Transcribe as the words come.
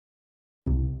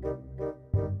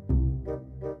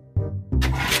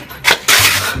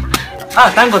Ah,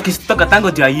 thank God, Kistoka, thank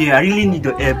God you are here. I really need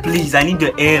your help, please. I need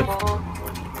your help.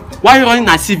 Why are you running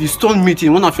as if you stole meat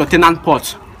in one of your tenant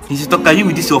pots? Kistoka, you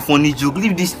with this your funny joke.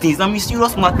 Leave these things. I'm a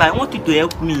serious matter. I want you to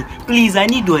help me. Please, I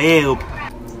need your help.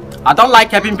 I don't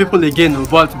like helping people again,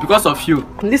 but because of you.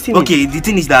 Listen. Okay, the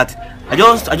thing is that I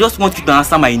just want you to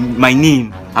answer my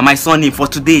name and my surname for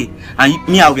today. And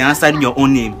I will be answering your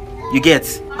own name. You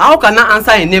get? How can I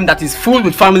answer a name that is full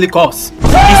with family calls? It's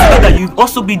better you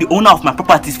also be the owner of my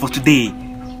properties for today.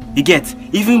 You get?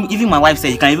 Even my wife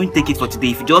said you can even take it for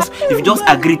today if you just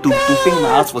agree to pay my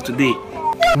house for today.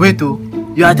 Wait, oh,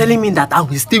 you are telling me that I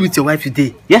will stay with your wife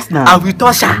today? Yes, now. I will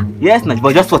touch her. Yes, now,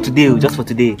 but just for today, just for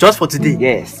today. Just for today?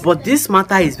 Yes. But this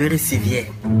matter is very severe.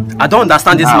 I don't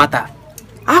understand this matter.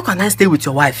 How can I stay with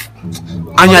your wife?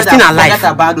 And you are still alive?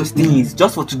 Forget about those things.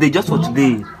 Just for today, just for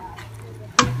today.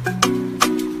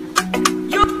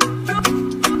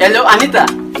 Hello, Anita.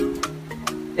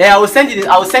 I will send you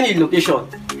the location.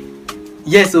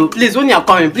 Yes, so please, when you are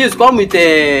coming, please come with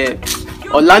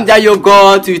Hollandia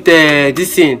yogurt with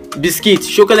this thing, biscuit,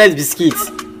 chocolate biscuits.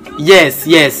 Yes.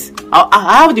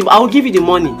 I will give you the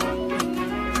money.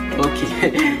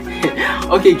 Okay.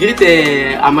 Okay, greet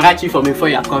Amarachi for me before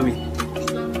you are coming.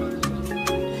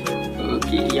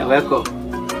 Okay, you're welcome.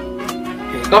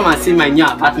 Okay, come and see my new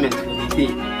apartment for the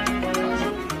day.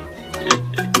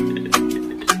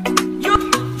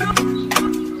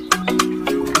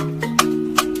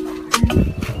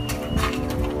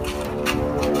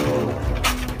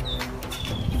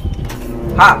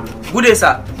 Ah, good day,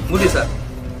 sir. Good day, sir.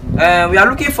 We are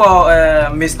looking for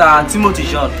Mr. Timothy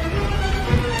John.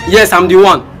 Yes, I'm the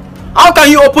one. How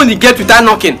can you open the gate without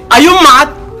knocking? Are you mad?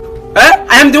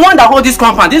 I am the one that holds this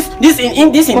compound. This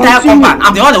entire compound.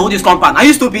 I'm the one that holds this compound. Are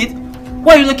you stupid?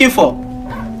 What are you looking for?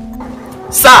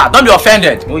 Sir, don't be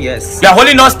offended. Oh yes. You are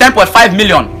holding us 10.5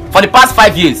 million for the past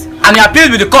 5 years, and you appeal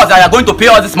with the court that you are going to pay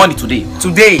all this money today.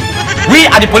 Today. We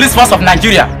are the police force of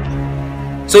Nigeria.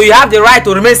 So you have the right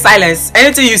to remain silent.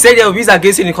 Anything you say there will be used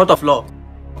against you in the court of law.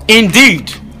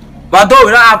 Indeed. But though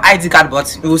we don't have ID card,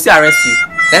 but we will still arrest you.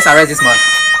 Let's arrest this man.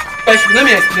 Let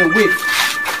me explain. Wait.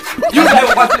 You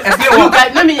explain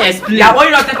what? Let me explain. Yeah, why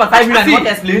you not take for 5 minutes? What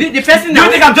explain? The person. You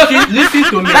think I'm joking? Listen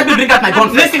to me. Let me bring out my gun.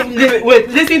 Listen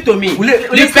to me.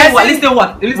 Listen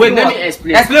what? Wait, let me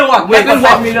explain. Explain what? Wait, let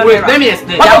me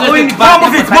explain. Move it.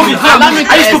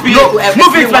 Are you stupid?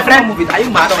 Move it, my friend. Move it. Are you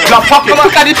mad? You are fucking.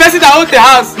 Look at the person that owns the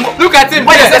house. Look at him.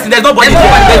 There's nobody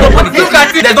there. Look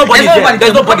at him. There's nobody there.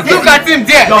 There's nobody there. Look at him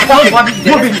there.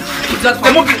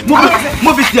 Move it.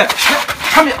 Move it there.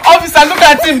 Come here, officer. Look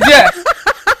at him there.